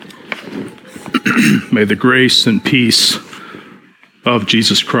May the grace and peace of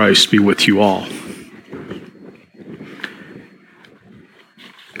Jesus Christ be with you all.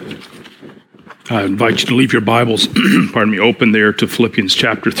 I invite you to leave your Bibles, open there to Philippians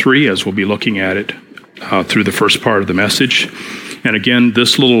chapter 3, as we'll be looking at it through the first part of the message. And again,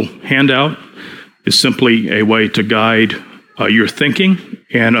 this little handout is simply a way to guide your thinking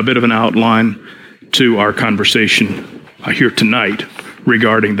and a bit of an outline to our conversation here tonight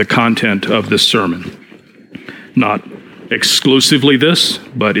regarding the content of this sermon. Not exclusively this,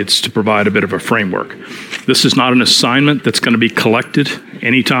 but it's to provide a bit of a framework. This is not an assignment that's going to be collected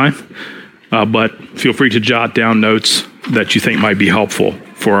anytime, but feel free to jot down notes that you think might be helpful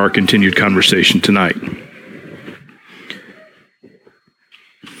for our continued conversation tonight.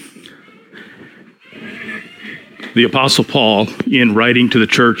 The Apostle Paul, in writing to the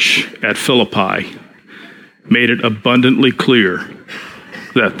church at Philippi, made it abundantly clear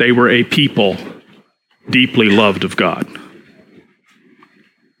that they were a people deeply loved of God.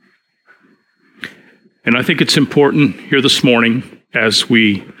 And I think it's important here this morning, as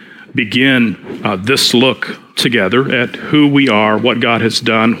we begin this look together at who we are, what God has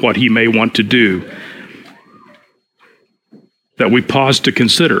done, what He may want to do, that we pause to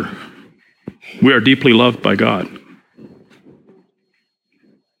consider we are deeply loved by God.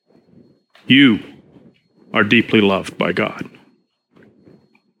 You are deeply loved by God.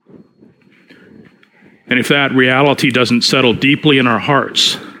 And if that reality doesn't settle deeply in our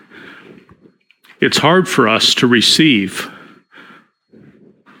hearts, it's hard for us to receive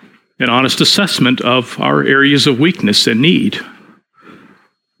an honest assessment of our areas of weakness and need,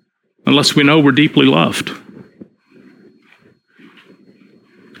 unless we know we're deeply loved.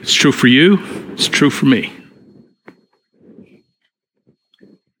 It's true for you, it's true for me.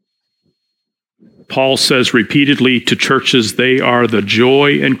 Paul says repeatedly to churches, they are the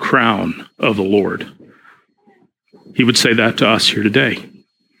joy and crown of the Lord. He would say that to us here today.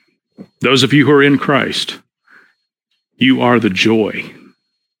 Those of you who are in Christ, you are the joy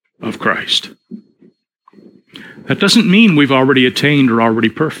of Christ. That doesn't mean we've already attained or already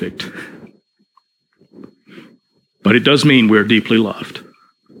perfect, but it does mean we're deeply loved.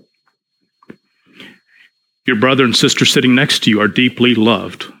 Your brother and sister sitting next to you are deeply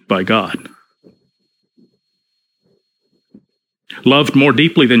loved by God. Loved more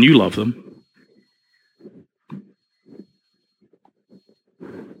deeply than you love them.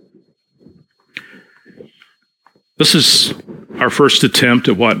 This is our first attempt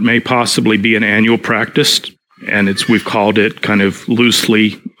at what may possibly be an annual practice, and we've called it kind of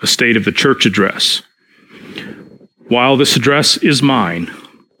loosely a State of the Church address. While this address is mine,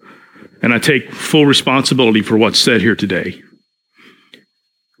 and I take full responsibility for what's said here today,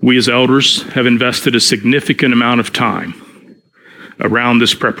 we as elders have invested a significant amount of time around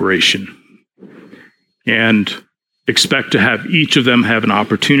this preparation and expect to have each of them have an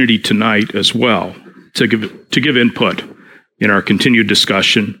opportunity tonight as well to give input in our continued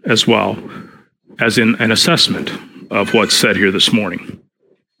discussion, as well as in an assessment of what's said here this morning.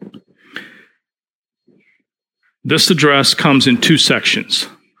 This address comes in two sections.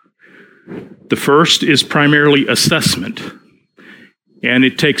 The first is primarily assessment, and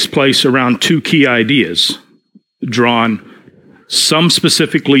it takes place around two key ideas drawn some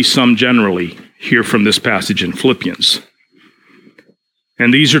specifically, some generally, here from this passage in Philippians.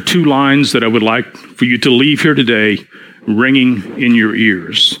 And these are two lines that I would like for you to leave here today ringing in your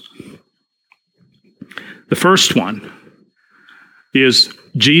ears. The first one is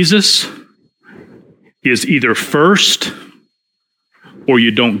Jesus is either first or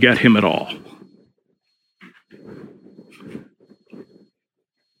you don't get Him at all.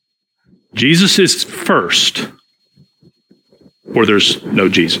 Jesus is first, or there's no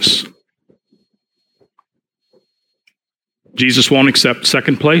Jesus. Jesus won't accept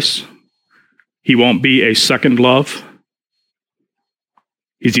second place. He won't be a second love.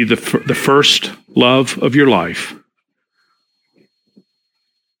 He's either the first love of your life,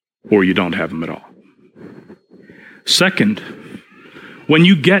 or you don't have Him at all. Second, when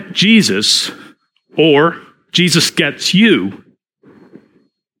you get Jesus, or Jesus gets you,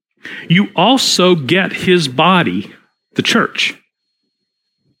 you also get His body, the church.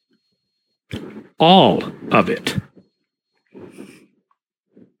 All of it.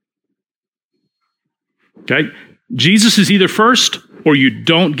 Okay? Jesus is either first or you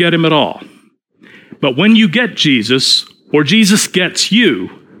don't get Him at all. But when you get Jesus, or Jesus gets you,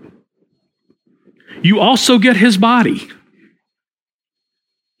 you also get His body.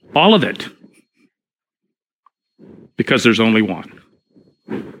 All of it. Because there's only one.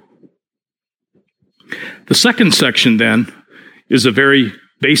 The second section then is a very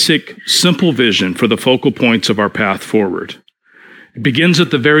basic, simple vision for the focal points of our path forward. It begins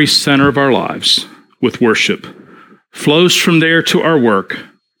at the very center of our lives with worship, flows from there to our work,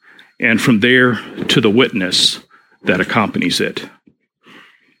 and from there to the witness that accompanies it.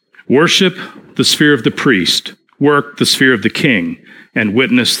 Worship, the sphere of the priest; work, the sphere of the king; and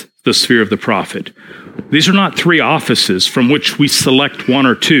witness, the sphere of the prophet. These are not three offices from which we select one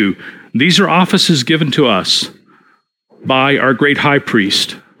or two. These are offices given to us by our great high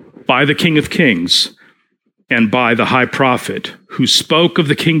priest, by the King of Kings, and by the high prophet, who spoke of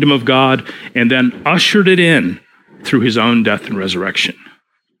the kingdom of God and then ushered it in through his own death and resurrection.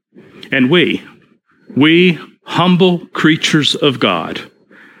 And we humble creatures of God,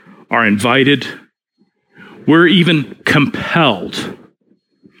 are invited, we're even compelled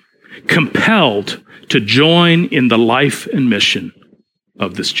to join in the life and mission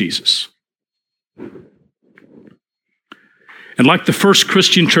of this Jesus. And like the first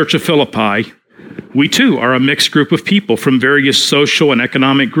Christian church of Philippi, we too are a mixed group of people from various social and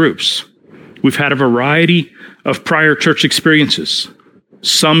economic groups. We've had a variety of prior church experiences,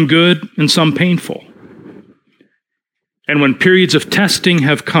 some good and some painful. And when periods of testing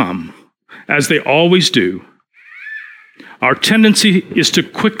have come, as they always do, our tendency is to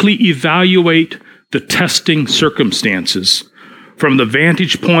quickly evaluate the testing circumstances from the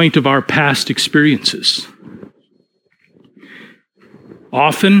vantage point of our past experiences.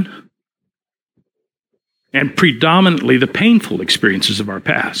 Often, and predominantly, the painful experiences of our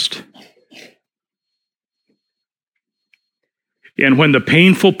past. And when the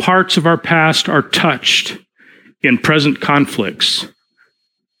painful parts of our past are touched in present conflicts,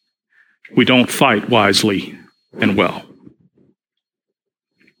 we don't fight wisely and well.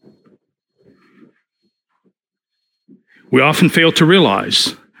 We often fail to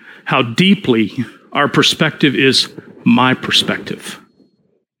realize how deeply our perspective is my perspective,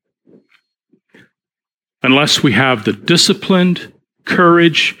 unless we have the disciplined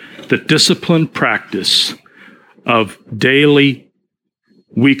courage, the disciplined practice of daily,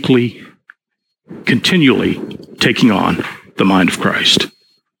 weekly, continually taking on the mind of Christ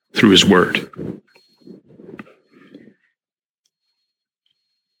through his word.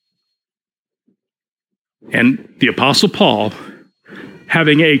 And the Apostle Paul,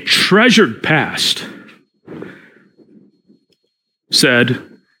 having a treasured past, said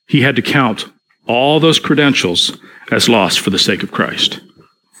he had to count all those credentials as lost for the sake of Christ.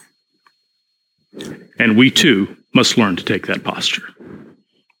 And we too must learn to take that posture.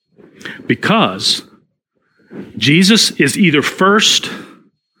 Because Jesus is either first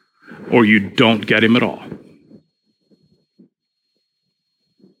or you don't get him at all.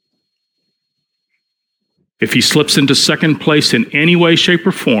 If he slips into second place in any way, shape,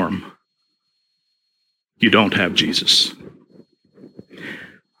 or form, you don't have Jesus.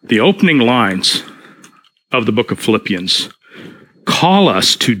 The opening lines of the book of Philippians call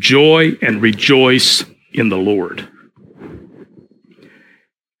us to joy and rejoice in the Lord.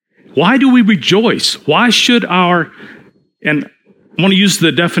 Why do we rejoice? Why should and I want to use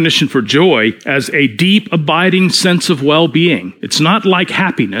the definition for joy as a deep, abiding sense of well-being. It's not like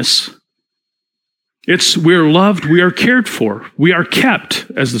happiness. It's we're loved, we are cared for, we are kept,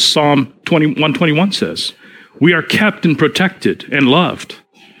 as the Psalm 121 says. We are kept and protected and loved.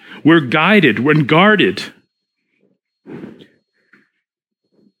 We're guided, we're guarded.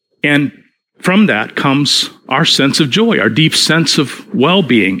 And from that comes our sense of joy, our deep sense of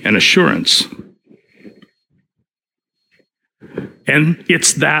well-being and assurance. And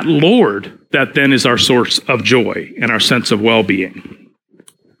it's that Lord that then is our source of joy and our sense of well-being.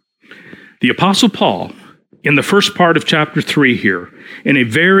 The Apostle Paul, in the first part of chapter 3 here, in a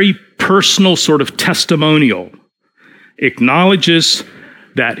very personal sort of testimonial, acknowledges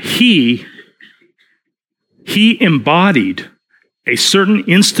that he embodied a certain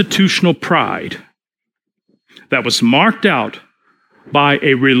institutional pride that was marked out by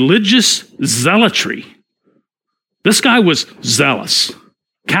a religious zealotry. This guy was zealous,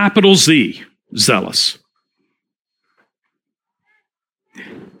 capital Z, zealous.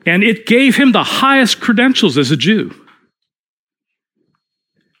 And it gave him the highest credentials as a Jew.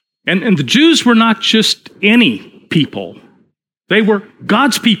 And the Jews were not just any people. They were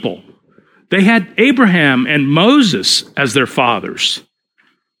God's people. They had Abraham and Moses as their fathers.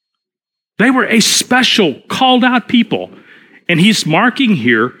 They were a special, called out people. And he's marking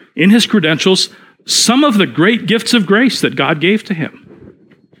here in his credentials some of the great gifts of grace that God gave to him.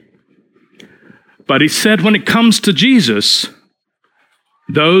 But he said when it comes to Jesus,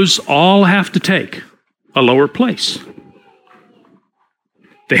 those all have to take a lower place.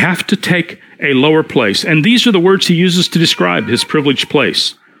 They have to take a lower place. And these are the words he uses to describe his privileged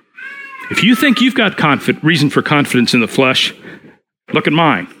place. If you think you've got reason for confidence in the flesh, look at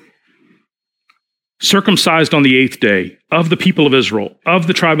mine. Circumcised on the 8th day, of the people of Israel, of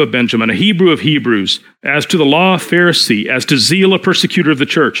the tribe of Benjamin, a Hebrew of Hebrews, as to the law, a Pharisee, as to zeal, a persecutor of the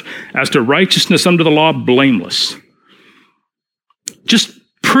church, as to righteousness under the law, blameless. Just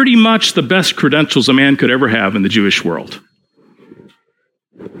pretty much the best credentials a man could ever have in the Jewish world.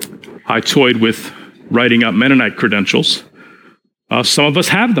 I toyed with writing up Mennonite credentials. Some of us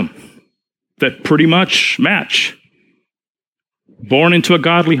have them that pretty much match. Born into a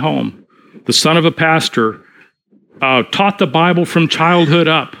godly home, the son of a pastor, taught the Bible from childhood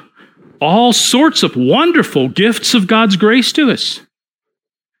up. All sorts of wonderful gifts of God's grace to us.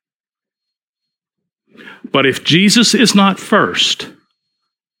 But if Jesus is not first,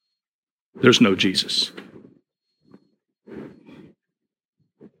 there's no Jesus.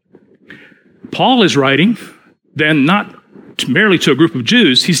 Paul is writing, then, not merely to a group of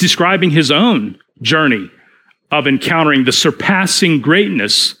Jews, he's describing his own journey of encountering the surpassing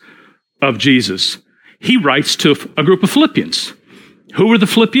greatness of Jesus. He writes to a group of Philippians. Who were the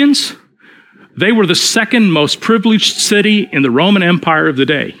Philippians? They were the second most privileged city in the Roman Empire of the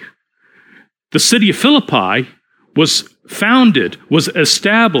day. The city of Philippi was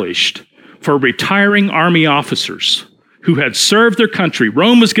established for retiring army officers who had served their country.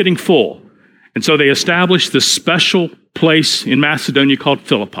 Rome was getting full, and so they established this special place in Macedonia called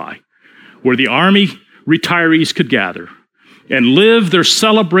Philippi, where the army retirees could gather and live their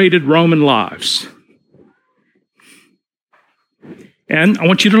celebrated Roman lives. And I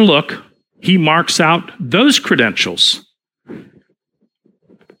want you to look. He marks out those credentials.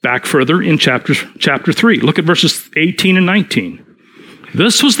 Back further in chapter 3. Look at verses 18 and 19.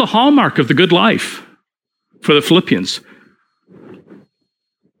 This was the hallmark of the good life for the Philippians.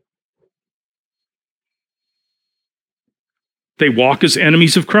 They walk as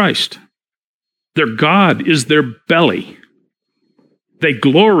enemies of Christ. Their God is their belly. They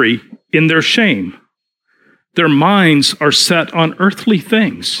glory in their shame. Their minds are set on earthly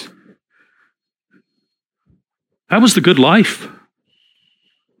things. That was the good life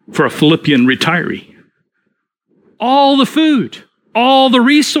for a Philippian retiree. All the food, all the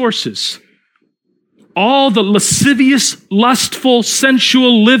resources, all the lascivious, lustful,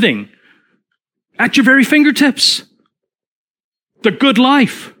 sensual living at your very fingertips. The good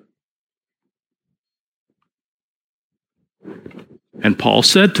life. And Paul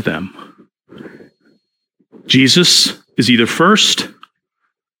said to them, Jesus is either first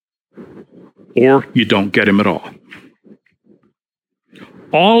or you don't get him at all.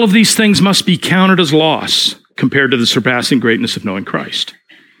 All of these things must be counted as loss compared to the surpassing greatness of knowing Christ.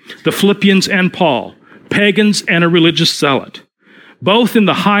 The Philippians and Paul, pagans and a religious zealot, both in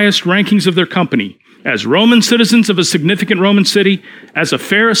the highest rankings of their company, as Roman citizens of a significant Roman city, as a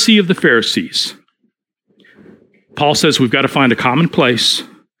Pharisee of the Pharisees. Paul says we've got to find a common place.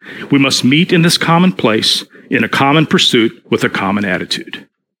 We must meet in this common place in a common pursuit with a common attitude.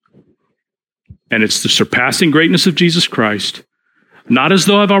 And it's the surpassing greatness of Jesus Christ, not as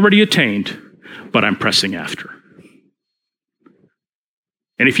though I've already attained, but I'm pressing after.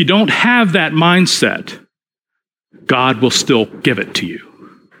 And if you don't have that mindset, God will still give it to you.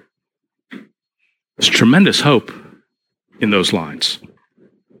 There's tremendous hope in those lines.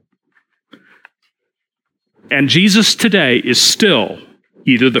 And Jesus today is still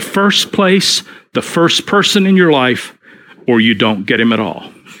either the first place, the first person in your life, or you don't get him at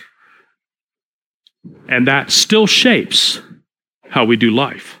all. And that still shapes how we do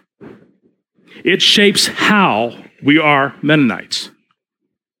life. It shapes how we are Mennonites.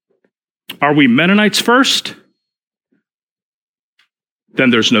 Are we Mennonites first? Then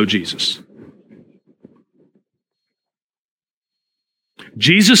there's no Jesus.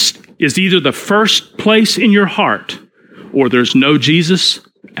 Jesus is either the first place in your heart or there's no Jesus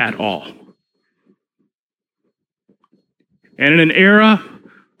at all. And in an era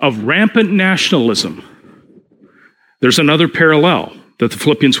of rampant nationalism, there's another parallel that the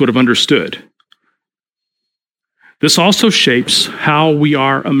Philippians would have understood. This also shapes how we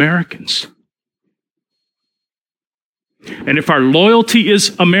are Americans. And if our loyalty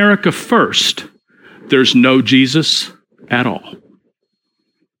is America first, there's no Jesus at all.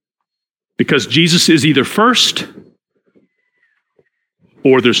 Because Jesus is either first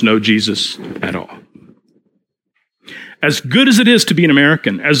or there's no Jesus at all. As good as it is to be an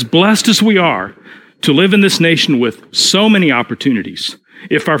American, as blessed as we are to live in this nation with so many opportunities,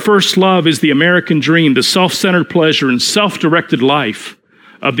 if our first love is the American dream, the self-centered pleasure and self-directed life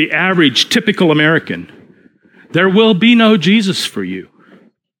of the average, typical American, there will be no Jesus for you.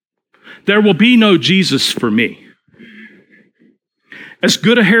 There will be no Jesus for me. as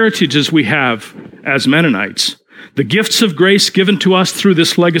good a heritage as we have as Mennonites, the gifts of grace given to us through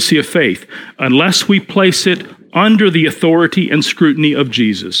this legacy of faith, unless we place it under the authority and scrutiny of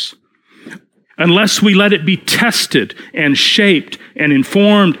Jesus, unless we let it be tested and shaped and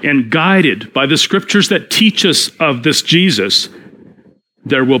informed and guided by the scriptures that teach us of this Jesus,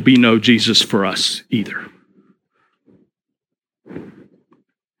 there will be no Jesus for us either.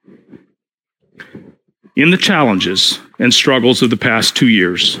 In the challenges and struggles of the past 2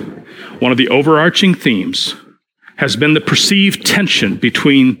 years, one of the overarching themes has been the perceived tension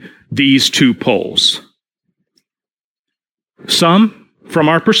between these two poles. Some, from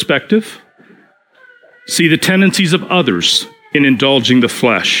our perspective, see the tendencies of others in indulging the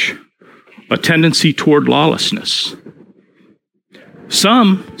flesh, a tendency toward lawlessness.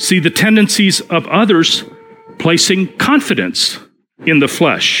 Some see the tendencies of others placing confidence in the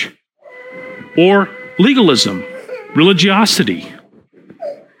flesh, or legalism, religiosity.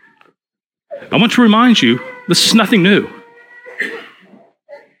 I want to remind you, this is nothing new.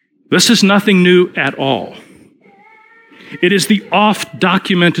 This is nothing new at all. It is the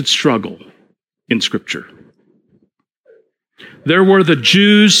oft-documented struggle in Scripture. There were the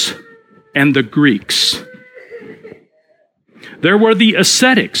Jews and the Greeks. There were the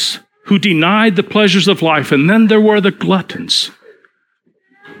ascetics who denied the pleasures of life, and then there were the gluttons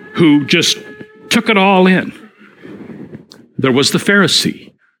who just took it all in. There was the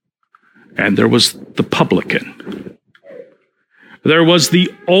Pharisee, and there was the publican. There was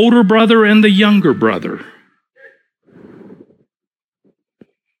the older brother and the younger brother.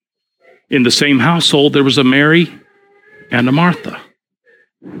 In the same household, there was a Mary and a Martha.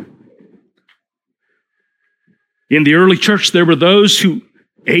 In the early church, there were those who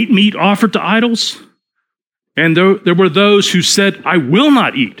ate meat offered to idols, and there were those who said, I will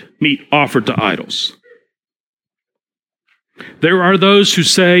not eat meat offered to idols. There are those who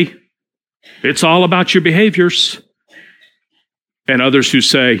say, it's all about your behaviors, and others who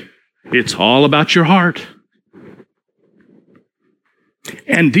say, it's all about your heart.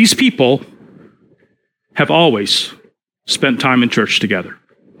 And these people have always spent time in church together.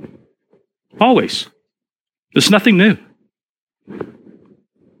 Always. There's nothing new.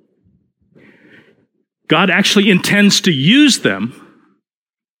 God actually intends to use them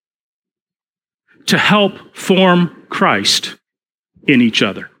to help form Christ in each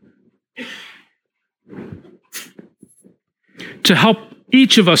other. To help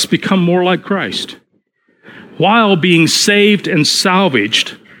each of us become more like Christ, while being saved and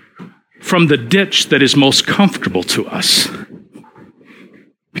salvaged from the ditch that is most comfortable to us.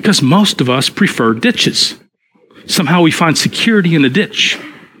 Because most of us prefer ditches. Somehow we find security in a ditch.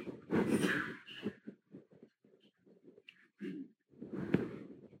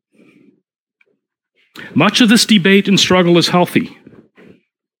 Much of this debate and struggle is healthy,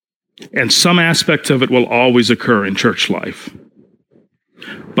 and some aspects of it will always occur in church life.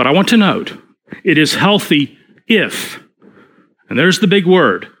 But I want to note, it is healthy if, and there's the big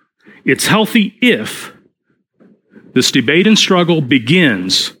word, it's healthy if this debate and struggle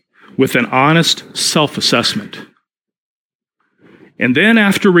begins with an honest self-assessment. And then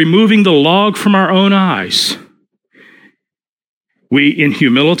after removing the log from our own eyes, we, in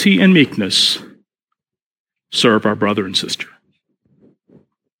humility and meekness, serve our brother and sister.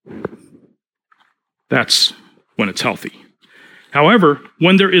 That's when it's healthy. However,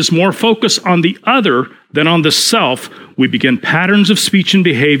 when there is more focus on the other than on the self, we begin patterns of speech and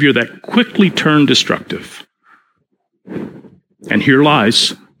behavior that quickly turn destructive. And here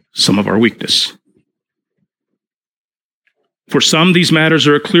lies some of our weakness. For some, these matters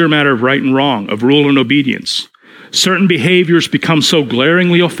are a clear matter of right and wrong, of rule and obedience. Certain behaviors become so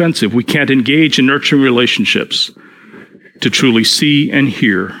glaringly offensive, we can't engage in nurturing relationships to truly see and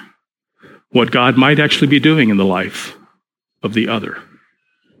hear what God might actually be doing in the life of the other.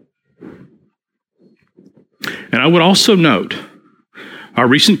 And I would also note, our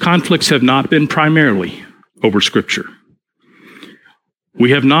recent conflicts have not been primarily over Scripture.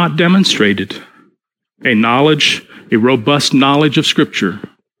 We have not demonstrated a robust knowledge of Scripture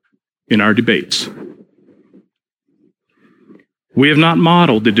in our debates. We have not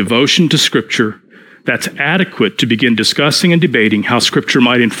modeled the devotion to Scripture that's adequate to begin discussing and debating how Scripture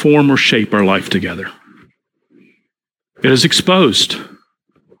might inform or shape our life together. It has exposed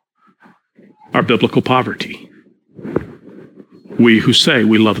our biblical poverty. We who say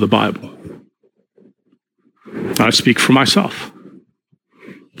we love the Bible. I speak for myself,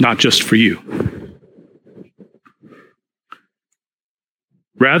 not just for you.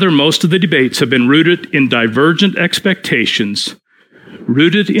 Rather, most of the debates have been rooted in divergent expectations,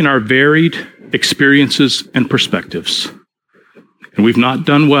 rooted in our varied experiences and perspectives. And we've not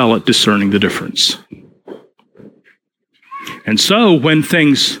done well at discerning the difference. And so when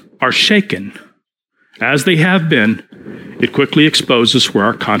things are shaken, as they have been, it quickly exposes where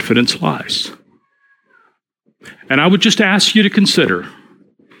our confidence lies. And I would just ask you to consider,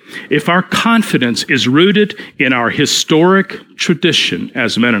 if our confidence is rooted in our historic tradition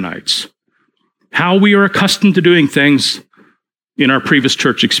as Mennonites, how we are accustomed to doing things in our previous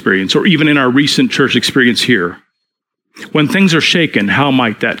church experience, or even in our recent church experience here, when things are shaken, how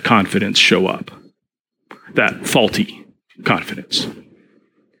might that confidence show up? That faulty confidence.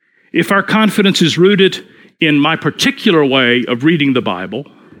 If our confidence is rooted in my particular way of reading the Bible,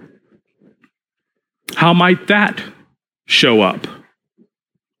 how might that show up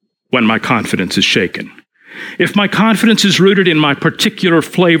when my confidence is shaken? If my confidence is rooted in my particular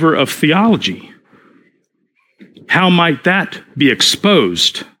flavor of theology, how might that be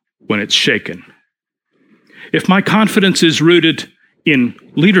exposed when it's shaken? If my confidence is rooted in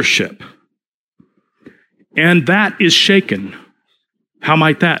leadership and that is shaken, how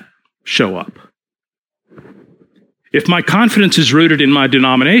might that show up? If my confidence is rooted in my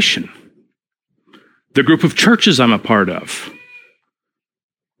denomination, the group of churches I'm a part of,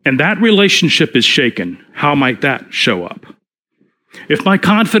 and that relationship is shaken, how might that show up? If my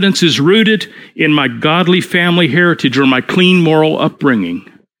confidence is rooted in my godly family heritage or my clean moral upbringing,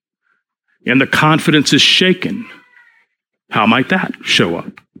 and the confidence is shaken, how might that show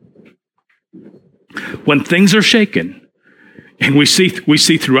up? When things are shaken, and we see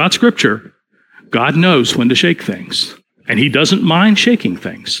throughout Scripture, God knows when to shake things, and He doesn't mind shaking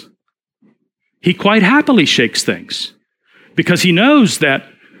things. He quite happily shakes things because He knows that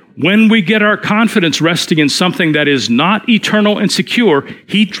when we get our confidence resting in something that is not eternal and secure,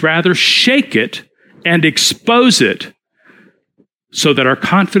 He'd rather shake it and expose it so that our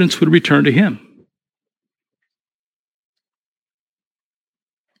confidence would return to Him,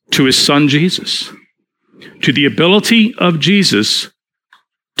 to His Son Jesus, to the ability of Jesus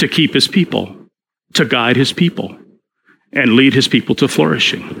to keep His people, to guide His people, and lead His people to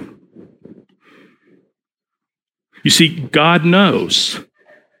flourishing. You see, God knows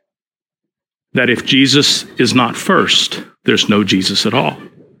that if Jesus is not first, there's no Jesus at all.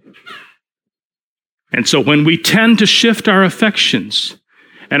 And so when we tend to shift our affections,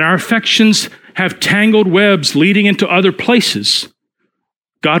 and our affections have tangled webs leading into other places,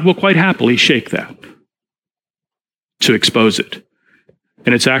 God will quite happily shake that to expose it.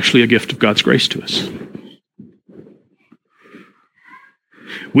 And it's actually a gift of God's grace to us.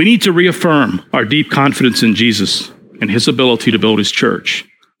 We need to reaffirm our deep confidence in Jesus and His ability to build His church,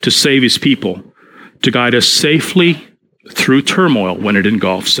 to save His people, to guide us safely through turmoil when it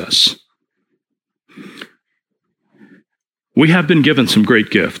engulfs us. We have been given some great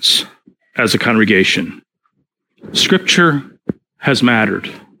gifts as a congregation. Scripture has mattered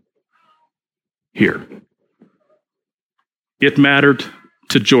here. It mattered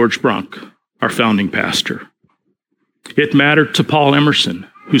to George Brunk, our founding pastor. It mattered to Paul Emerson,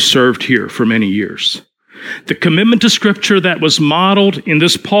 who served here for many years. The commitment to Scripture that was modeled in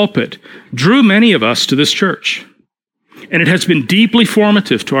this pulpit drew many of us to this church, and it has been deeply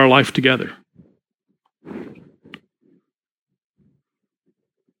formative to our life together.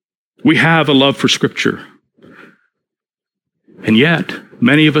 We have a love for Scripture, and yet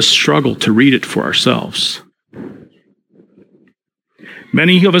many of us struggle to read it for ourselves.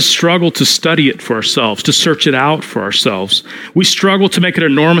 Many of us struggle to study it for ourselves, to search it out for ourselves. We struggle to make it a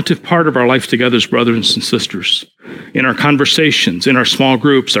normative part of our life together as brothers and sisters, in our conversations, in our small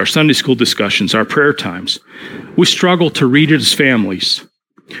groups, our Sunday school discussions, our prayer times. We struggle to read it as families,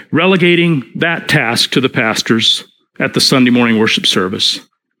 relegating that task to the pastors at the Sunday morning worship service.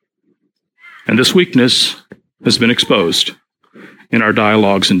 And this weakness has been exposed in our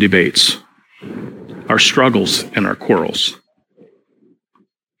dialogues and debates, our struggles and our quarrels.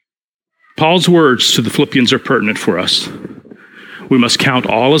 Paul's words to the Philippians are pertinent for us. We must count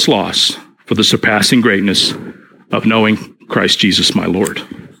all as loss for the surpassing greatness of knowing Christ Jesus, my Lord.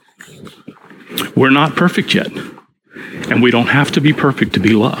 We're not perfect yet, and we don't have to be perfect to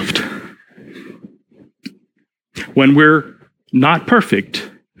be loved. When we're not perfect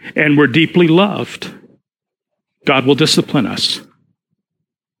and we're deeply loved, God will discipline us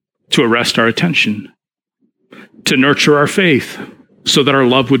to arrest our attention, to nurture our faith, so that our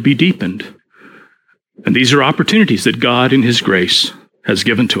love would be deepened. And these are opportunities that God in His grace has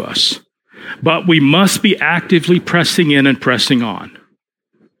given to us. But we must be actively pressing in and pressing on.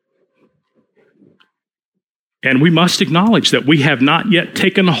 And we must acknowledge that we have not yet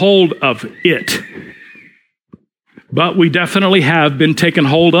taken hold of it. But we definitely have been taken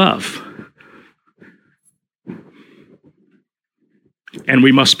hold of. and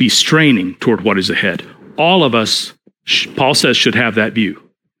we must be straining toward what is ahead. All of us, Paul says, should have that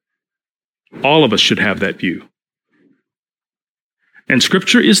view. All of us should have that view. And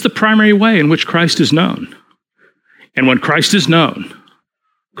Scripture is the primary way in which Christ is known. And when Christ is known,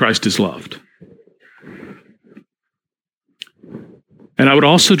 Christ is loved. And I would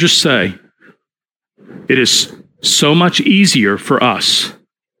also just say, it is so much easier for us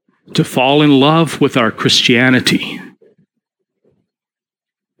to fall in love with our Christianity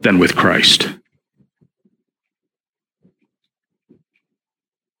than with Christ.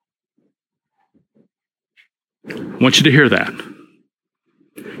 I want you to hear that.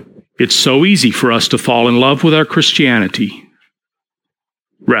 It's so easy for us to fall in love with our Christianity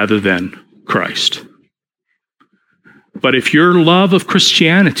rather than Christ. But if your love of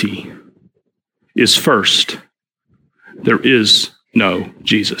Christianity is first, there is no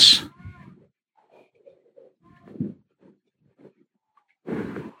Jesus.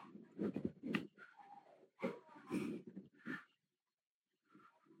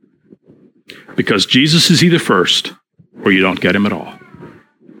 Because Jesus is either first or you don't get him at all.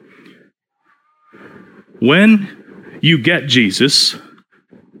 When you get Jesus,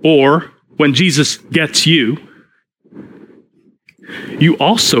 or when Jesus gets you, you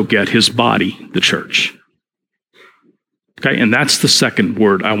also get his body, the church. Okay, and that's the second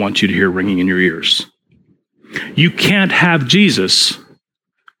word I want you to hear ringing in your ears. You can't have Jesus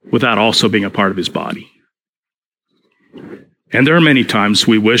without also being a part of his body. And there are many times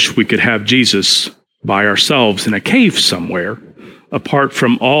we wish we could have Jesus by ourselves in a cave somewhere, apart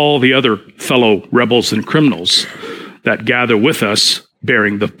from all the other fellow rebels and criminals that gather with us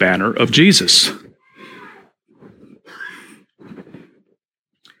bearing the banner of Jesus.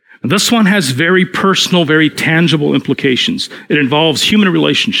 This one has very personal, very tangible implications. It involves human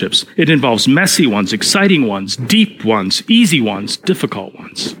relationships. It involves messy ones, exciting ones, deep ones, easy ones, difficult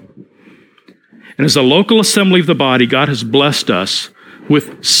ones. And as a local assembly of the body, God has blessed us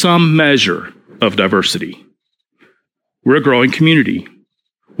with some measure of diversity. We're a growing community.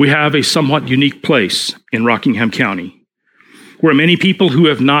 We have a somewhat unique place in Rockingham County, where many people who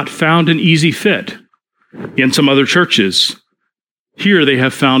have not found an easy fit in some other churches, here they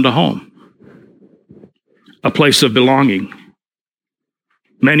have found a home, a place of belonging.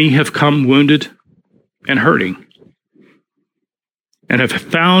 Many have come wounded and hurting, and have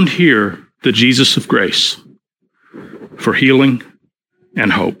found here the Jesus of grace for healing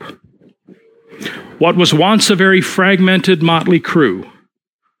and hope. What was once a very fragmented motley crew,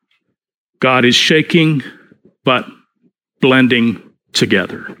 God is shaking but blending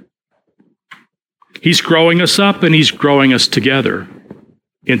together. He's growing us up and he's growing us together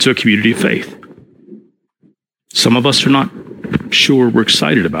into a community of faith. Some of us are not sure we're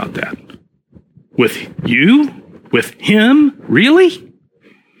excited about that. With you? With him? Really?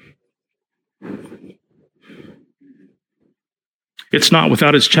 It's not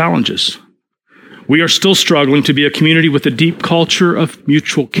without its challenges. We are still struggling to be a community with a deep culture of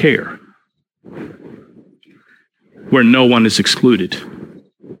mutual care, where no one is excluded.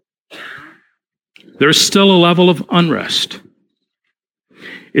 There is still a level of unrest.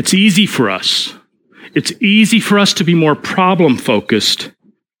 It's easy for us. It's easy for us to be more problem-focused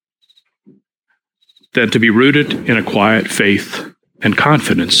than to be rooted in a quiet faith and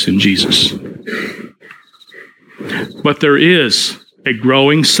confidence in Jesus. But there is a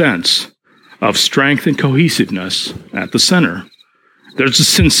growing sense of strength and cohesiveness at the center. There's a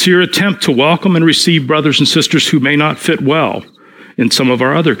sincere attempt to welcome and receive brothers and sisters who may not fit well in some of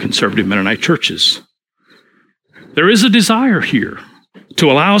our other conservative Mennonite churches. There is a desire here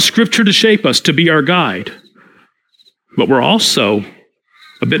to allow Scripture to shape us, to be our guide. But we're also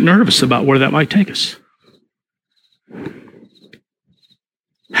a bit nervous about where that might take us.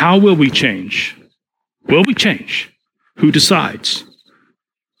 How will we change? Will we change? Who decides?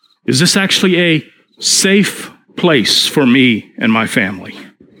 Is this actually a safe place for me and my family?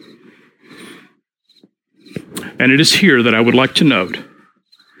 And it is here that I would like to note,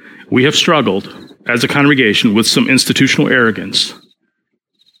 we have struggled as a congregation with some institutional arrogance.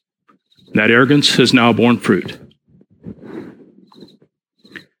 That arrogance has now borne fruit.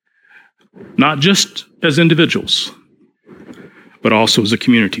 Not just as individuals, but also as a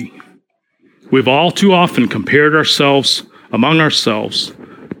community. We've all too often compared ourselves among ourselves,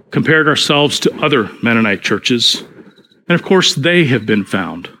 compared ourselves to other Mennonite churches, and of course they have been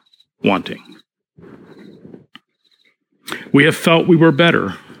found wanting. We have felt we were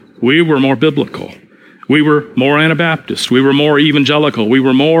better. We were more biblical. We were more Anabaptist. We were more evangelical. We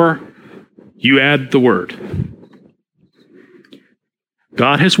were more, you add the word.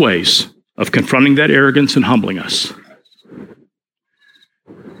 God has ways of confronting that arrogance and humbling us.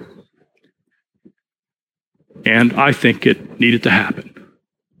 and I think it needed to happen.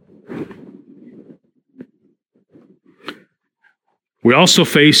 We also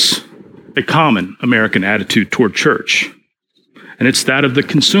face a common American attitude toward church, and it's that of the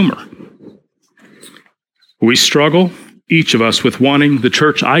consumer. We struggle, each of us, with wanting the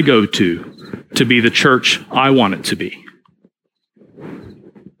church I go to be the church I want it to be,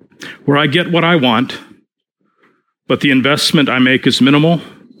 where I get what I want, but the investment I make is minimal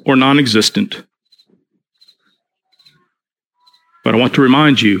or non-existent. But I want to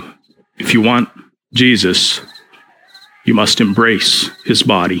remind you, if you want Jesus, you must embrace his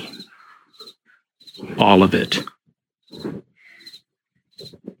body, all of it.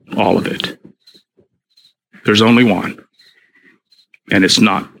 All of it. There's only one, and it's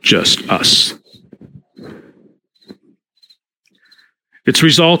not just us. It's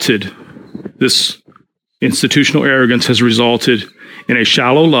resulted, this institutional arrogance has resulted in a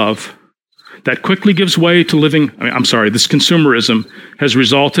shallow love that quickly gives way to this consumerism has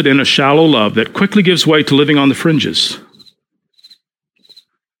resulted in a shallow love that quickly gives way to living on the fringes,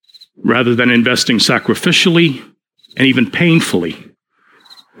 rather than investing sacrificially and even painfully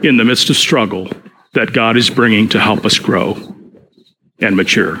in the midst of struggle that God is bringing to help us grow and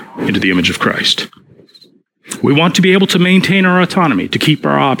mature into the image of Christ. We want to be able to maintain our autonomy, to keep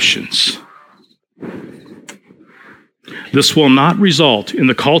our options. This will not result in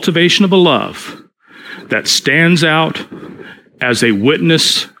the cultivation of a love that stands out as a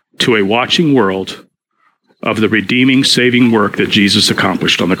witness to a watching world of the redeeming, saving work that Jesus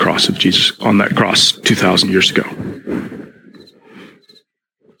accomplished on the cross on that cross 2,000 years ago.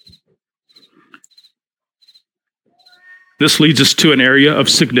 This leads us to an area of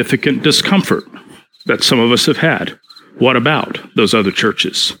significant discomfort that some of us have had. What about those other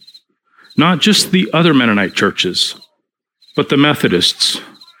churches? Not just the other Mennonite churches, but the Methodists,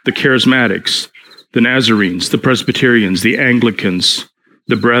 the Charismatics, the Nazarenes, the Presbyterians, the Anglicans,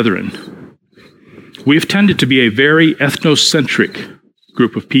 the Brethren. We have tended to be a very ethnocentric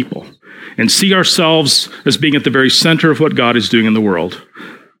group of people and see ourselves as being at the very center of what God is doing in the world,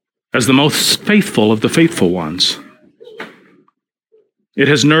 as the most faithful of the faithful ones. It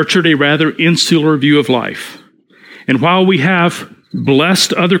has nurtured a rather insular view of life. And while we have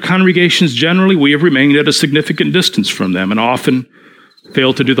blessed other congregations generally, we have remained at a significant distance from them and often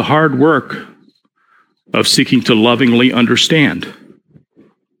failed to do the hard work of seeking to lovingly understand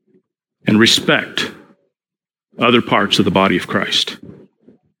and respect other parts of the body of Christ.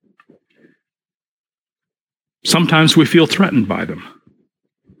 Sometimes we feel threatened by them.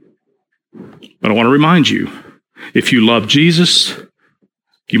 But I want to remind you, if you love Jesus,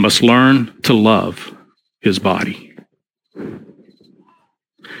 you must learn to love his body.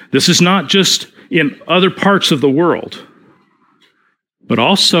 This is not just in other parts of the world, but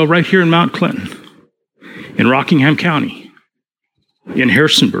also right here in Mount Clinton, in Rockingham County, in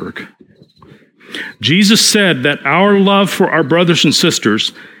Harrisonburg. Jesus said that our love for our brothers and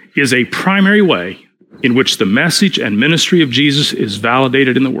sisters is a primary way in which the message and ministry of Jesus is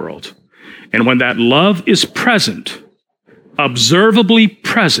validated in the world. And when that love is present, observably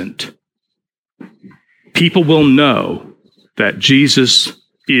present, people will know that Jesus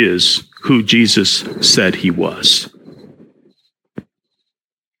is who Jesus said he was.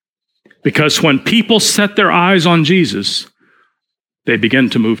 Because when people set their eyes on Jesus, they begin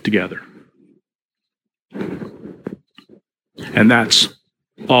to move together. And that's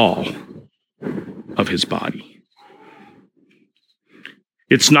all of his body.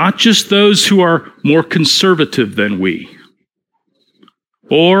 It's not just those who are more conservative than we,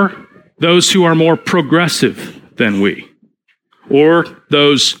 or those who are more progressive than we, or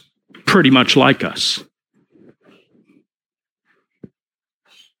those pretty much like us.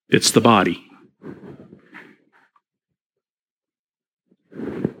 It's the body.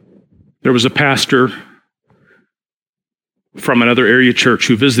 There was a pastor from another area church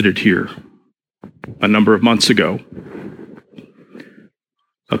who visited here a number of months ago.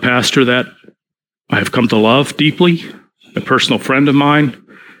 A pastor that I have come to love deeply, a personal friend of mine,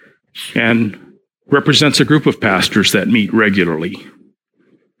 and represents a group of pastors that meet regularly.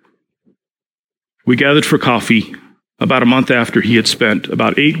 We gathered for coffee about a month after he had spent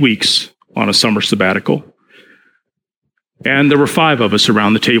about 8 weeks on a summer sabbatical. And there were 5 of us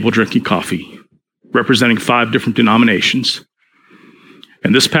around the table drinking coffee, representing 5 different denominations.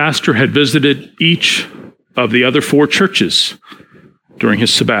 And this pastor had visited each of the other 4 churches during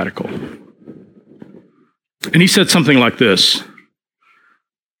his sabbatical. And he said something like this.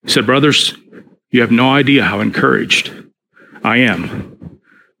 He said, "Brothers, you have no idea how encouraged I am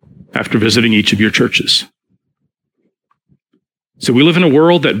after visiting each of your churches." So we live in a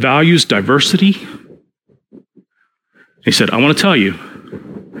world that values diversity, He said, I want to tell you,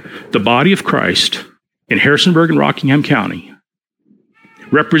 the body of Christ in Harrisonburg and Rockingham County,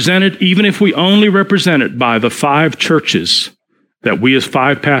 represented, even if we only represent it by the 5 churches that we as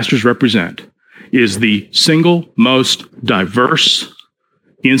 5 pastors represent, is the single most diverse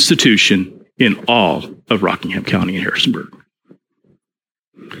institution in all of Rockingham County and Harrisonburg.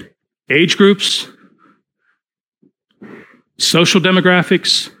 Age groups, social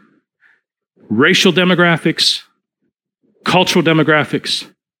demographics, racial demographics, cultural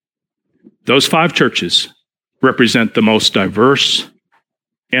demographics, those 5 churches represent the most diverse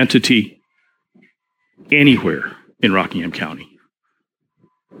entity anywhere in Rockingham County.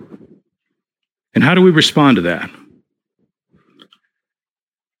 And how do we respond to that?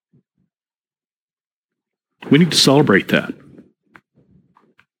 We need to celebrate that.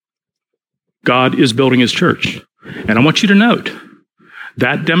 God is building his church. And I want you to note,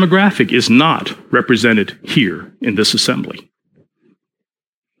 that demographic is not represented here in this assembly.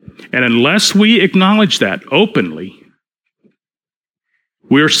 And unless we acknowledge that openly,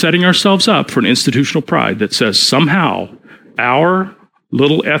 we are setting ourselves up for an institutional pride that says somehow our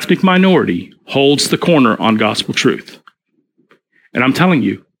little ethnic minority holds the corner on gospel truth. And I'm telling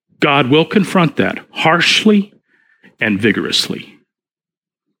you, God will confront that harshly and vigorously.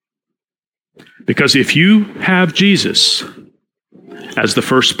 Because if you have Jesus as the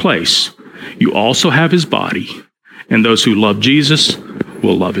first place, you also have his body, and those who love Jesus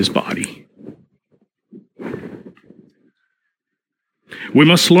will love his body. We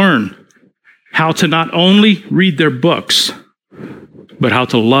must learn how to not only read their books, but how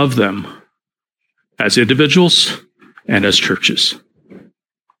to love them as individuals and as churches.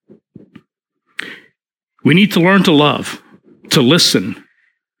 We need to learn to love, to listen,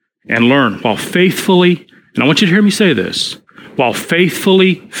 and learn while faithfully, and I want you to hear me say this, while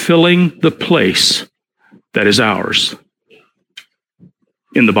faithfully filling the place that is ours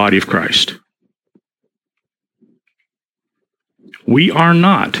in the body of Christ. We are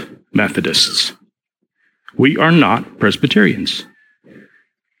not Methodists. We are not Presbyterians.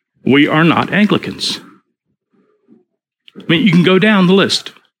 We are not Anglicans. I mean, you can go down the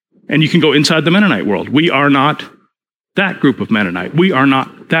list, and you can go inside the Mennonite world. We are not that group of Mennonite. We are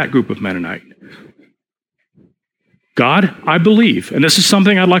not that group of Mennonite. God, I believe, and this is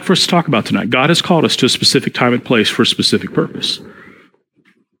something I'd like for us to talk about tonight, God has called us to a specific time and place for a specific purpose.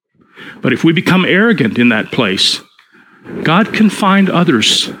 But if we become arrogant in that place, God can find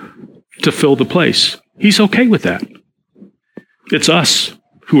others to fill the place. He's okay with that. It's us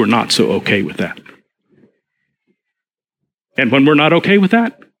who are not so okay with that. And when we're not okay with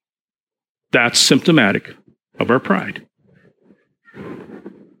that, that's symptomatic of our pride.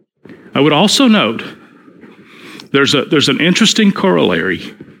 I would also note there's an interesting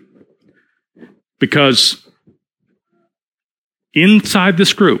corollary, because inside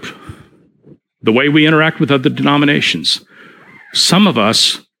this group, the way we interact with other denominations, some of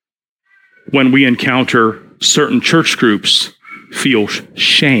us, when we encounter certain church groups, feel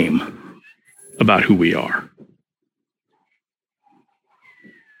shame about who we are.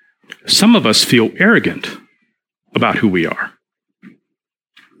 Some of us feel arrogant about who we are.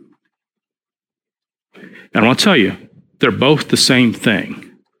 And I want to tell you, they're both the same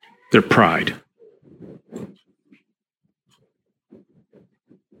thing. They're pride.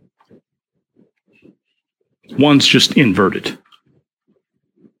 One's just inverted.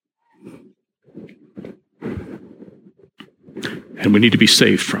 And we need to be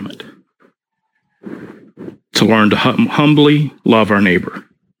saved from it. To learn to humbly love our neighbor.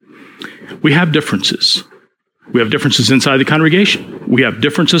 We have differences. We have differences inside the congregation. We have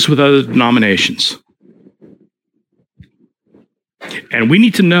differences with other denominations. And we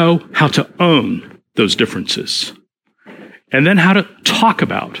need to know how to own those differences. And then how to talk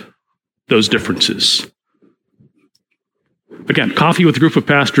about those differences. Again, coffee with a group of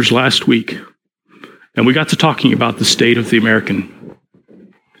pastors last week, and we got to talking about the state of the American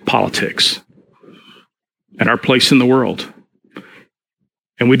politics and our place in the world.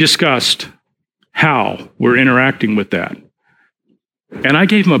 And we discussed how we're interacting with that. And I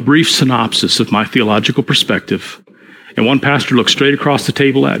gave him a brief synopsis of my theological perspective. And one pastor looked straight across the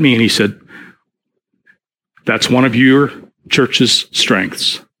table at me and he said, "That's one of your church's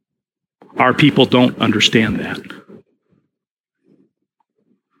strengths. Our people don't understand that."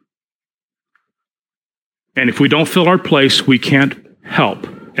 And if we don't fill our place, we can't help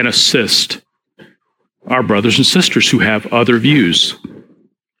and assist our brothers and sisters who have other views.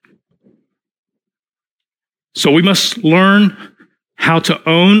 So we must learn how to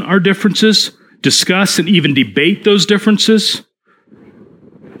own our differences, discuss and even debate those differences,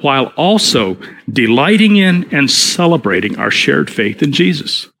 while also delighting in and celebrating our shared faith in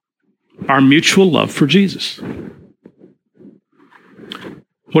Jesus, our mutual love for Jesus.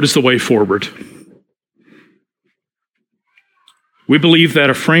 What is the way forward? We believe that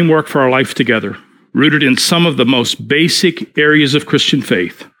a framework for our life together, rooted in some of the most basic areas of Christian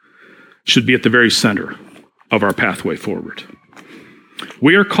faith, should be at the very center of our pathway forward.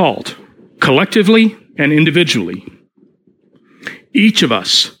 We are called, collectively and individually, each of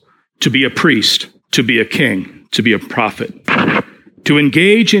us, to be a priest, to be a king, to be a prophet, to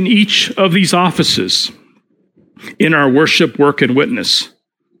engage in each of these offices in our worship, work, and witness.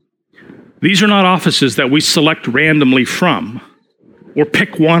 These are not offices that we select randomly from or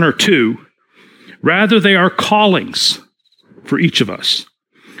pick one or two. Rather, they are callings for each of us,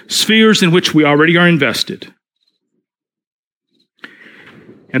 spheres in which we already are invested.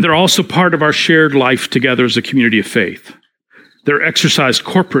 And they're also part of our shared life together as a community of faith. They're exercised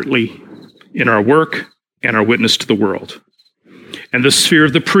corporately in our work and our witness to the world. And the sphere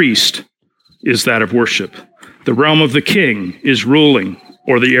of the priest is that of worship. The realm of the king is ruling,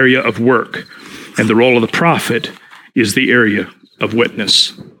 or the area of work. And the role of the prophet is the area of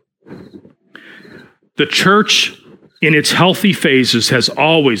witness. The church, in its healthy phases, has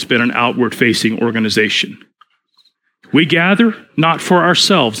always been an outward-facing organization. We gather not for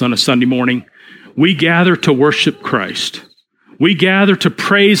ourselves on a Sunday morning. We gather to worship Christ. We gather to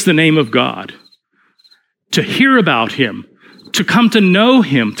praise the name of God, to hear about him, to come to know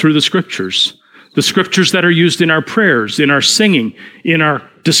him through the scriptures that are used in our prayers, in our singing, in our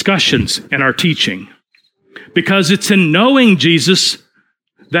discussions, and our teaching. Because it's in knowing Jesus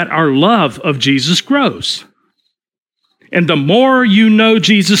that our love of Jesus grows. And the more you know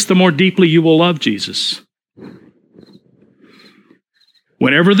Jesus, the more deeply you will love Jesus.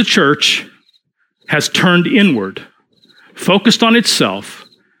 Whenever the church has turned inward, focused on itself,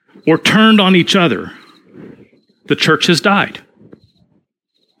 or turned on each other, the church has died.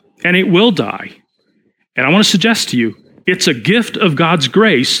 And it will die. And I want to suggest to you, it's a gift of God's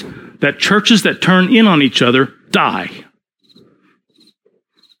grace that churches that turn in on each other die.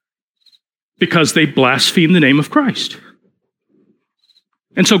 Because they blaspheme the name of Christ.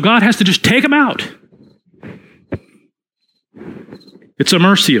 And so God has to just take them out. It's a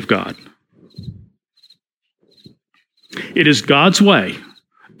mercy of God. It is God's way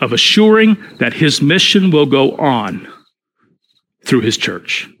of assuring that his mission will go on through his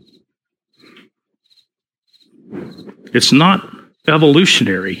church. It's not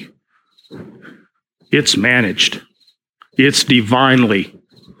evolutionary. It's managed. It's divinely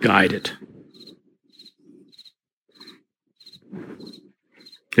guided.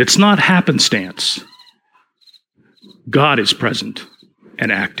 It's not happenstance. God is present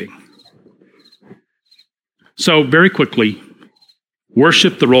and acting. So, very quickly,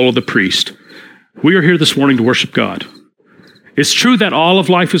 worship, the role of the priest. We are here this morning to worship God. It's true that all of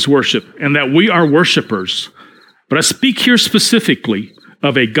life is worship and that we are worshipers, but I speak here specifically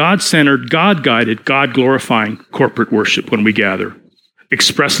of a God-centered, God-guided, God-glorifying corporate worship when we gather,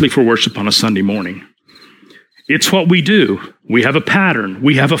 expressly for worship on a Sunday morning. It's what we do. We have a pattern.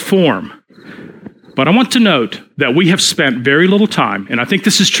 We have a form. But I want to note that we have spent very little time, and I think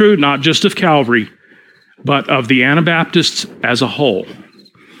this is true not just of Calvary, but of the Anabaptists as a whole.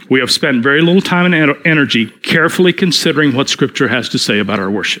 We have spent very little time and energy carefully considering what Scripture has to say about our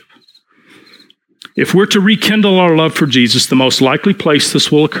worship. If we're to rekindle our love for Jesus, the most likely place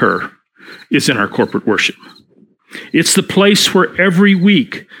this will occur is in our corporate worship. It's the place where every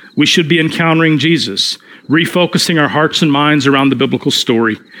week we should be encountering Jesus, refocusing our hearts and minds around the biblical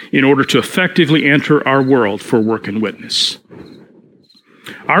story in order to effectively enter our world for work and witness.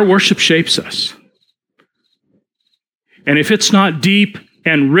 Our worship shapes us. And if it's not deep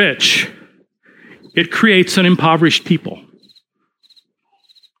and rich, it creates an impoverished people.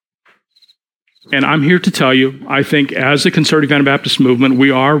 And I'm here to tell you, I think as a conservative Anabaptist movement, we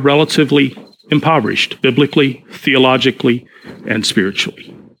are relatively impoverished, biblically, theologically, and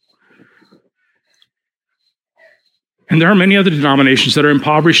spiritually. And there are many other denominations that are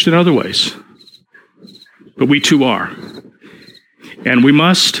impoverished in other ways. But we too are. And we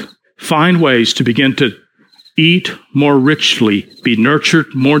must find ways to begin to eat more richly, be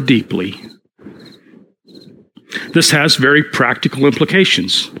nurtured more deeply. This has very practical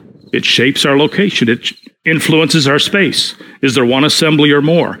implications. It shapes our location. It influences our space. Is there one assembly or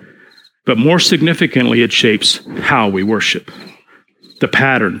more? But more significantly, it shapes how we worship. The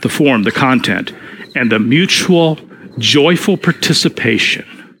pattern, the form, the content, and the mutual, joyful participation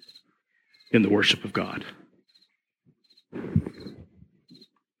in the worship of God.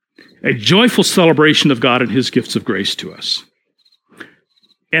 A joyful celebration of God and his gifts of grace to us.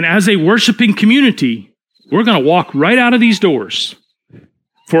 And as a worshiping community, we're going to walk right out of these doors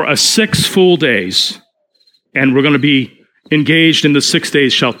for 6 full days, and we're going to be engaged in the 6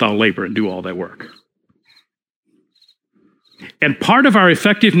 days shalt thou labor and do all thy work. And part of our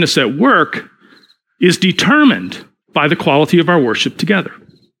effectiveness at work is determined by the quality of our worship together.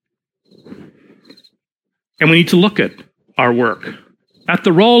 And we need to look at our work, at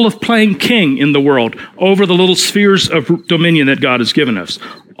the role of playing king in the world over the little spheres of dominion that God has given us.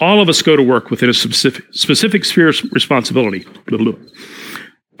 All of us go to work within a specific sphere of responsibility.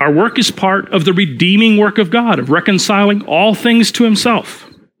 Our work is part of the redeeming work of God, of reconciling all things to himself.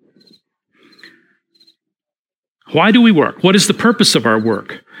 Why do we work? What is the purpose of our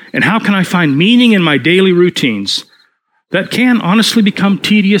work? And how can I find meaning in my daily routines that can honestly become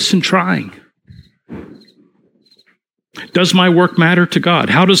tedious and trying? Does my work matter to God?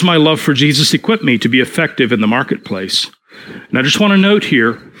 How does my love for Jesus equip me to be effective in the marketplace? And I just want to note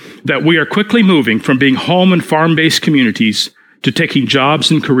here that we are quickly moving from being home and farm-based communities to taking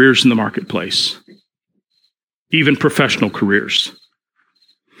jobs and careers in the marketplace, even professional careers.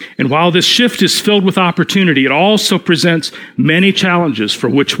 And while this shift is filled with opportunity, it also presents many challenges for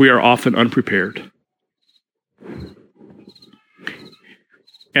which we are often unprepared.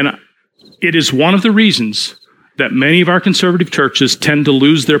 And it is one of the reasons that many of our conservative churches tend to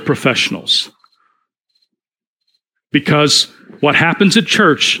lose their professionals. Because what happens at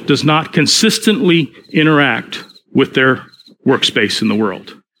church does not consistently interact with their workspace in the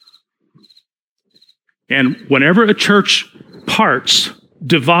world. And whenever a church parts,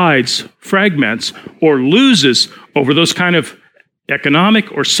 divides, fragments, or loses over those kind of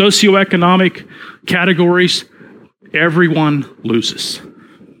economic or socioeconomic categories, everyone loses.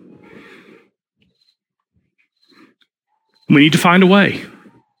 We need to find a way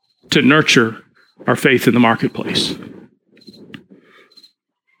to nurture our faith in the marketplace.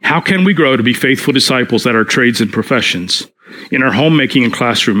 How can we grow to be faithful disciples at our trades and professions, in our homemaking and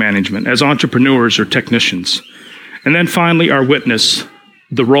classroom management, as entrepreneurs or technicians? And then finally, our witness,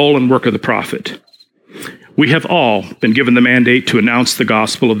 the role and work of the prophet. We have all been given the mandate to announce the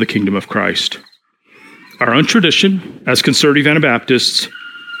gospel of the kingdom of Christ. Our own tradition, as conservative Anabaptists,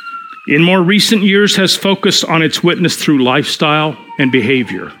 in more recent years has focused on its witness through lifestyle and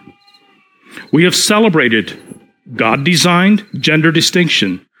behavior. We have celebrated God-designed gender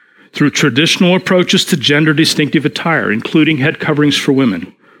distinction through traditional approaches to gender distinctive attire, including head coverings for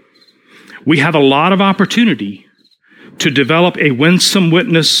women. We have a lot of opportunity to develop a winsome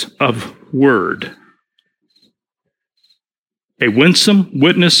witness of word. A winsome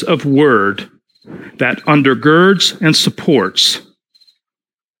witness of word that undergirds and supports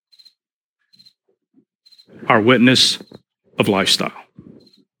our witness of lifestyle.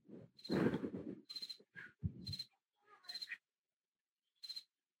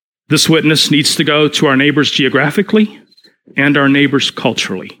 This witness needs to go to our neighbors geographically and our neighbors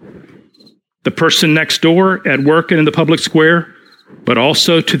culturally. The person next door, at work and in the public square, but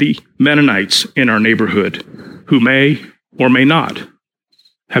also to the Mennonites in our neighborhood who may or may not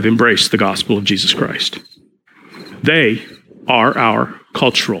have embraced the gospel of Jesus Christ. They are our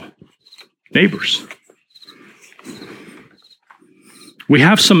cultural neighbors. We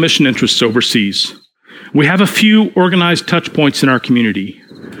have some mission interests overseas. We have a few organized touch points in our community.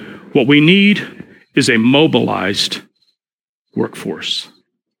 What we need is a mobilized workforce,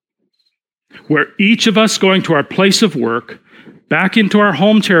 where each of us going to our place of work, back into our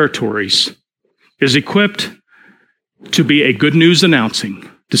home territories, is equipped to be a good news announcing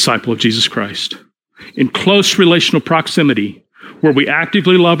disciple of Jesus Christ, in close relational proximity, where we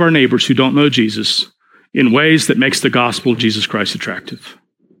actively love our neighbors who don't know Jesus in ways that makes the gospel of Jesus Christ attractive.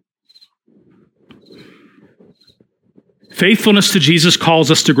 Faithfulness to Jesus calls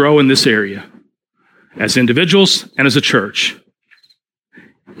us to grow in this area, as individuals and as a church.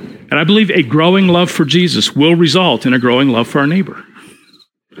 And I believe a growing love for Jesus will result in a growing love for our neighbor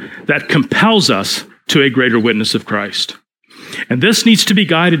that compels us to a greater witness of Christ. And this needs to be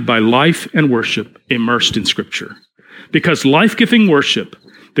guided by life and worship immersed in Scripture. Because life-giving worship,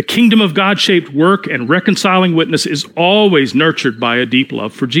 the kingdom of God-shaped work and reconciling witness is always nurtured by a deep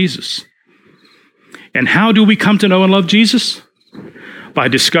love for Jesus. And how do we come to know and love Jesus? By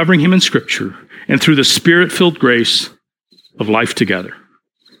discovering him in Scripture and through the Spirit-filled grace of life together.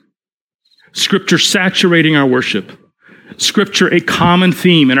 Scripture saturating our worship. Scripture a common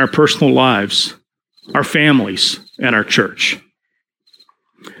theme in our personal lives, our families, and our church.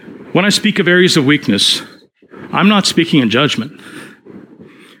 When I speak of areas of weakness, I'm not speaking in judgment.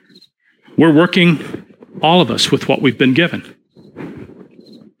 We're working, all of us, with what we've been given.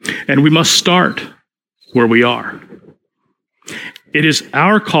 And we must start where we are. It is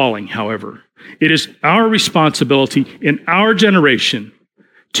our calling, however. It is our responsibility in our generation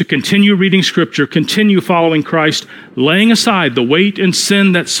to continue reading Scripture, continue following Christ, laying aside the weight and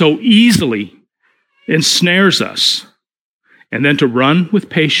sin that so easily ensnares us, and then to run with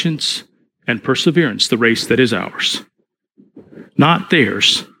patience and perseverance the race that is ours. Not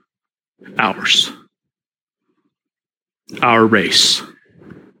theirs, ours. Our race.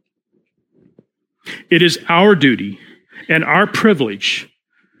 It is our duty and our privilege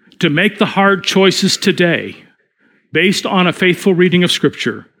to make the hard choices today based on a faithful reading of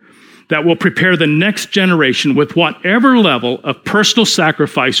Scripture that will prepare the next generation with whatever level of personal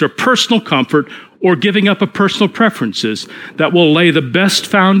sacrifice or personal comfort or giving up of personal preferences that will lay the best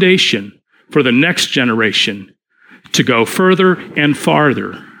foundation for the next generation to go further and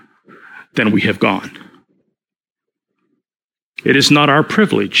farther than we have gone. It is not our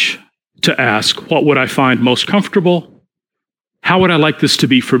privilege to ask, what would I find most comfortable? How would I like this to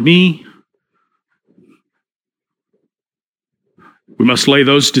be for me? We must lay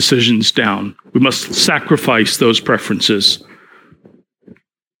those decisions down. We must sacrifice those preferences.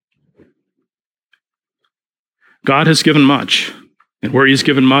 God has given much, and where He has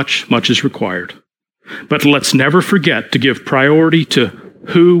given much, much is required. But let's never forget to give priority to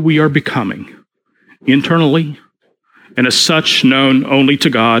who we are becoming internally, and as such known only to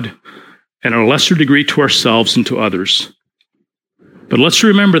God, and in a lesser degree to ourselves and to others. But let's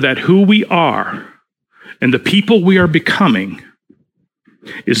remember that who we are and the people we are becoming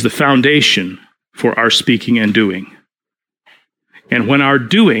is the foundation for our speaking and doing. And when our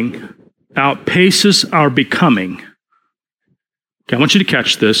doing outpaces our becoming, okay, I want you to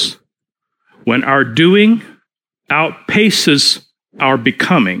catch this. When our doing outpaces our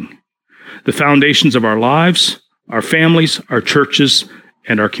becoming, the foundations of our lives, our families, our churches,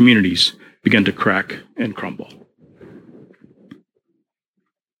 and our communities begin to crack and crumble.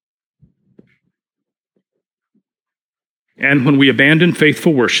 And when we abandon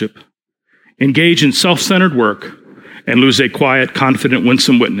faithful worship, engage in self-centered work, and lose a quiet, confident,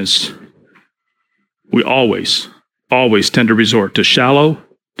 winsome witness, we always tend to resort to shallow,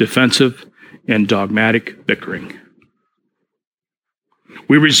 defensive, and dogmatic bickering.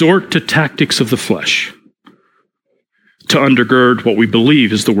 We resort to tactics of the flesh to undergird what we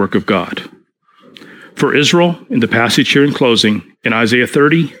believe is the work of God. For Israel, in the passage here in closing, in Isaiah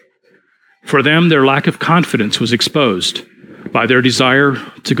 30, for them, their lack of confidence was exposed by their desire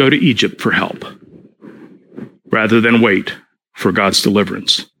to go to Egypt for help, rather than wait for God's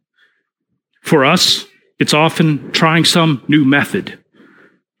deliverance. For us, it's often trying some new method,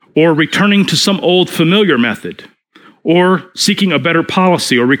 or returning to some old familiar method, or seeking a better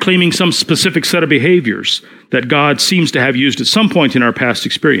policy, or reclaiming some specific set of behaviors that God seems to have used at some point in our past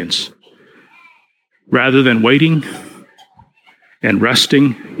experience, rather than waiting and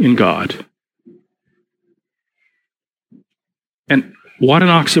resting in God. And what an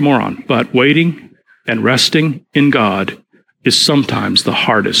oxymoron, but waiting and resting in God is sometimes the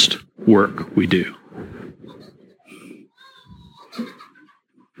hardest work we do.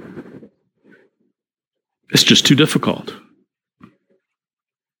 It's just too difficult.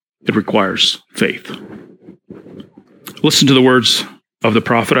 It requires faith. Listen to the words of the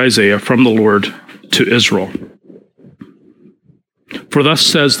prophet Isaiah from the Lord to Israel. For thus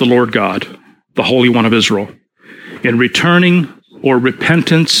says the Lord God, the Holy One of Israel, in returning or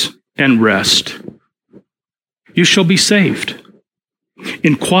repentance and rest, you shall be saved.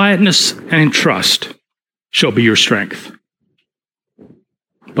 In quietness and in trust shall be your strength.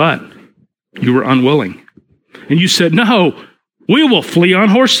 But you were unwilling. And you said, no, we will flee on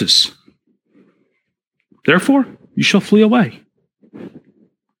horses. Therefore, you shall flee away.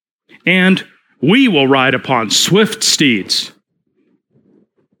 And we will ride upon swift steeds.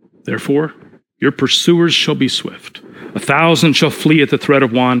 Therefore, your pursuers shall be swift. 1,000 shall flee at the threat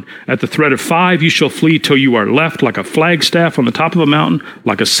of one. At the threat of 5 you shall flee till you are left like a flagstaff on the top of a mountain,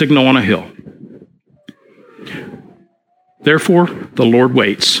 like a signal on a hill. Therefore, the Lord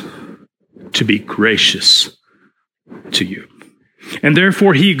waits to be gracious to you. And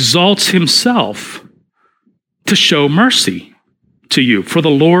therefore, He exalts Himself to show mercy to you. For the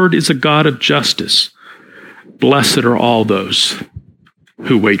Lord is a God of justice. Blessed are all those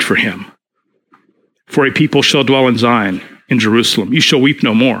who wait for Him. For a people shall dwell in Zion, in Jerusalem. You shall weep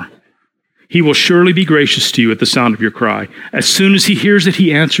no more. He will surely be gracious to you at the sound of your cry. As soon as He hears it,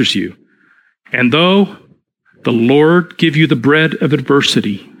 He answers you. And though the Lord give you the bread of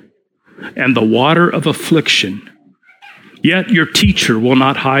adversity and the water of affliction, yet your teacher will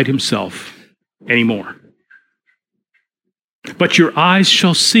not hide himself anymore. But your eyes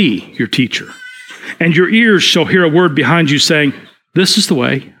shall see your teacher, and your ears shall hear a word behind you saying, This is the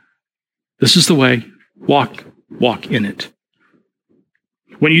way. This is the way. Walk in it.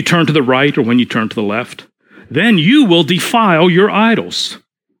 When you turn to the right or when you turn to the left, then you will defile your idols.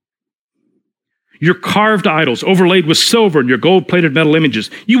 Your carved idols overlaid with silver and your gold-plated metal images,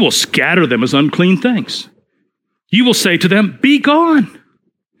 you will scatter them as unclean things. You will say to them, be gone.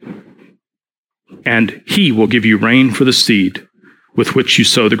 And he will give you rain for the seed with which you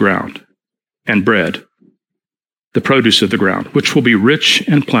sow the ground, and bread, the produce of the ground, which will be rich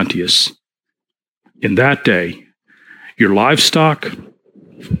and plenteous. In that day, your livestock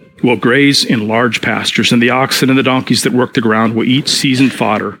will graze in large pastures, and the oxen and the donkeys that work the ground will eat seasoned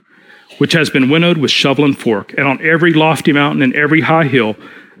fodder, which has been winnowed with shovel and fork. And on every lofty mountain and every high hill,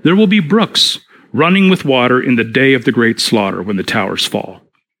 there will be brooks running with water in the day of the great slaughter when the towers fall.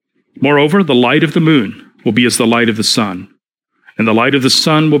 Moreover, the light of the moon will be as the light of the sun, and the light of the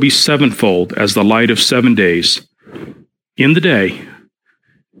sun will be sevenfold as the light of 7 days, in the day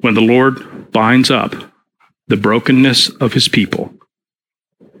when the Lord binds up the brokenness of his people.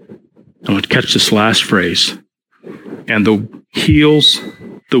 I want to catch this last phrase. And heals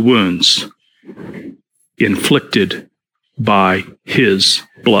the wounds inflicted by his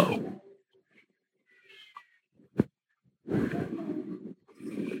blow.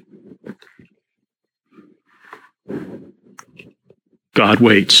 God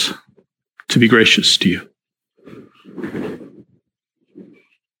waits to be gracious to you.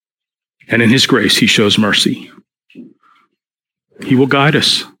 And in his grace, he shows mercy. He will guide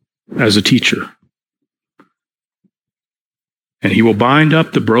us as a teacher. And he will bind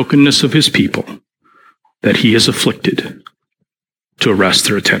up the brokenness of his people that he has afflicted to arrest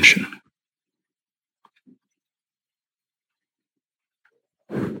their attention.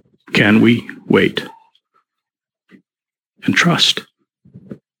 Can we wait and trust?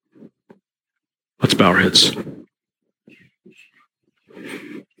 Let's bow our heads.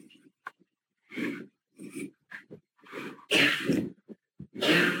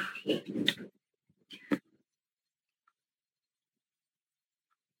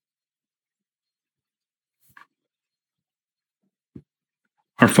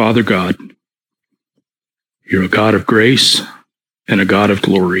 Our Father God, you're a God of grace and a God of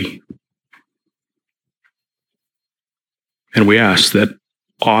glory. And we ask that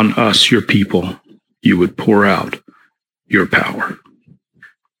on us, your people, you would pour out your power.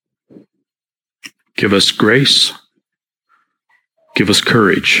 Give us grace. Give us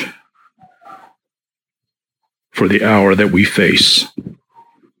courage for the hour that we face.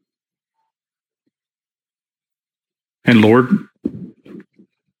 And Lord,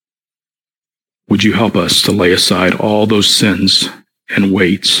 would you help us to lay aside all those sins and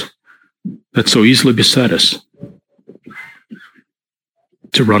weights that so easily beset us,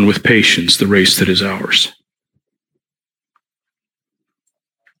 to run with patience the race that is ours.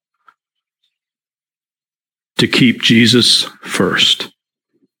 To keep Jesus first,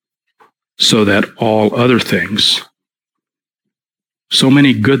 so that all other things, so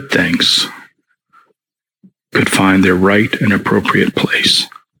many good things, could find their right and appropriate place.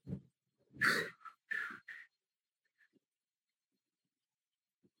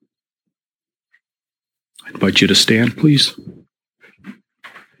 I invite you to stand, please.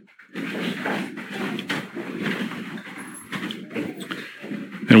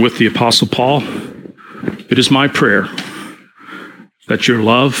 And with the Apostle Paul, it is my prayer that your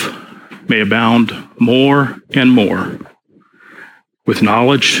love may abound more and more with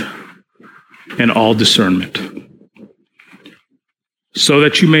knowledge and all discernment, so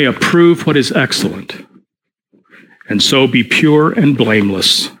that you may approve what is excellent, and so be pure and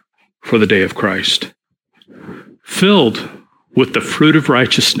blameless for the day of Christ, filled with the fruit of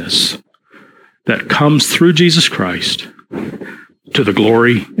righteousness that comes through Jesus Christ to the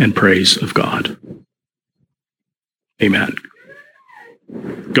glory and praise of God. Amen.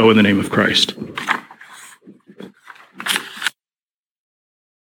 Go in the name of Christ.